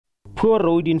Poor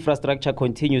road infrastructure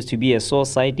continues to be a sore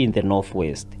sight in the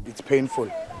northwest. It's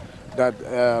painful that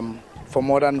for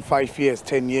more than 5 years,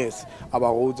 10 years,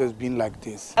 our roads has been like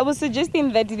this. I was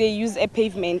suggesting that they use a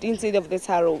pavement instead of the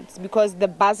tar roads, because the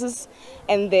buses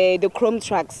and the chrome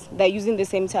trucks, they're using the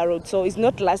same tar road. So it's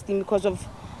not lasting because of,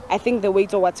 I think, the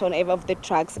weight or whatsoever of the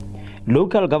trucks.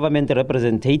 Local government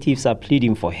representatives are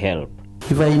pleading for help.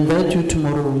 If I invite you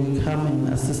tomorrow, will you come and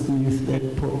assist me with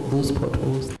those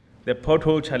potholes? The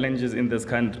pothole challenges in this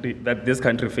country that this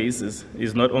country faces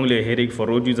is not only a headache for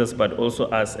road users but also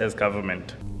us as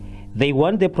government. They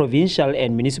want the provincial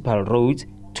and municipal roads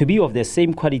to be of the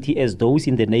same quality as those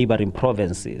in the neighboring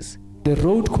provinces. The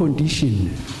road condition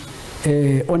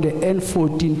on the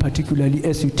N14, particularly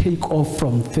as you take off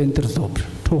from Ventersdorp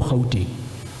to Gauteng,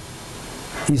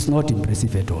 is not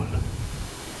impressive at all.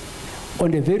 On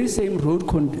the very same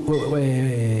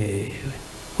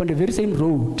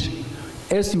road,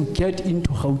 as you get into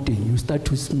Gauteng, you start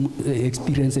to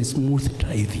experience a smooth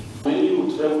driving. When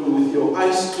you travel with your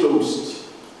eyes closed,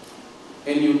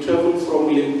 and you travel from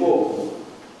Limpopo,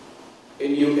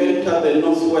 and you enter the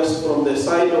northwest from the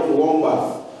side of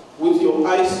Wombath with your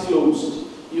eyes closed,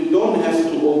 you don't have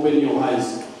to open your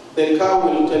eyes. The car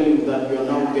will tell you that you are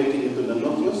now getting into the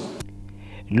northwest.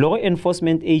 Law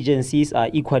enforcement agencies are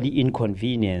equally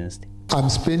inconvenienced. I'm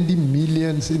spending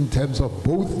millions in terms of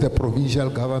both the provincial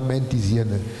government is here,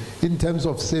 in terms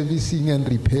of servicing and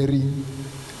repairing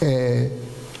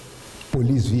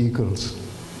police vehicles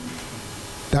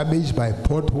damaged by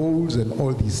potholes and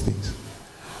all these things.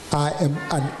 I am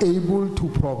unable to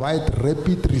provide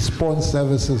rapid response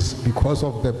services because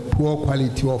of the poor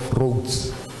quality of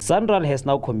roads. SANRAL has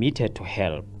now committed to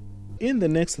help. In the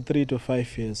next 3 to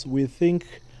 5 years, we think,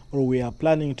 or we are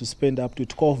planning to spend up to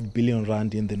 12 billion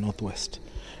rand in the northwest.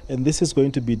 And this is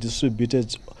going to be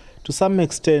distributed to some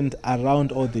extent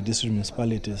around all the district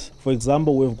municipalities. For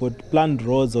example, we've got planned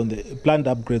upgrades on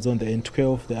the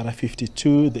N12, the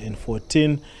R52, the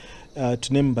N14,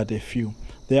 to name but a few.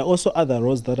 There are also other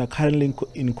roads that are currently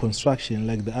in construction,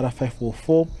 like the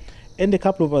R544, and a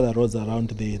couple of other roads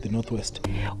around the northwest.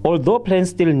 Although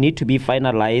plans still need to be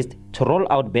finalized to roll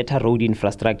out better road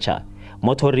infrastructure,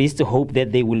 motorists hope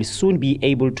that they will soon be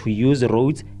able to use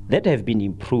roads that have been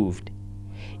improved.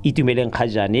 Itumeleng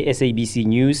Kgajane, SABC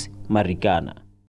News, Marikana.